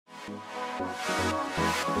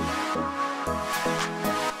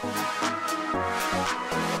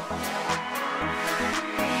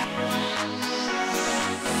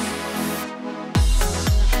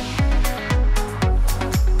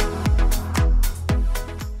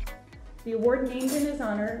The award named in his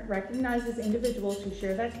honor recognizes individuals who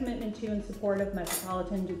share that commitment to and support of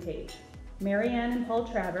Metropolitan DuPage. Mary Ann and Paul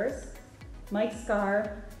Travers, Mike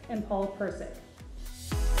Scar, and Paul Persick.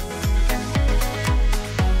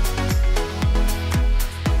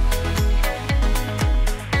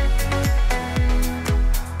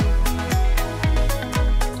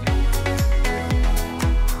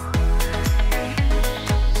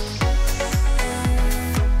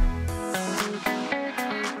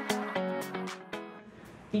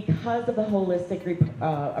 Because of the holistic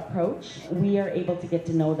approach, we are able to get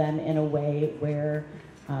to know them in a way where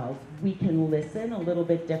we can listen a little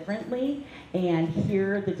bit differently and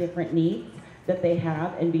hear the different needs that they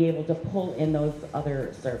have and be able to pull in those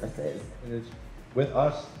other services. And it's with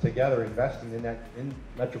us together investing in that, in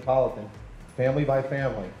Metropolitan, family by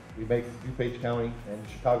family, we make DuPage County and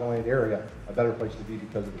Chicagoland area a better place to be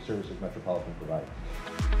because of the services Metropolitan provides.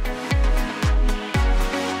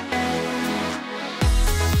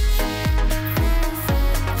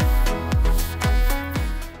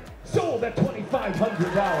 Sold at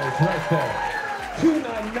 $2,500 right there.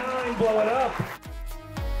 $299, blow it up.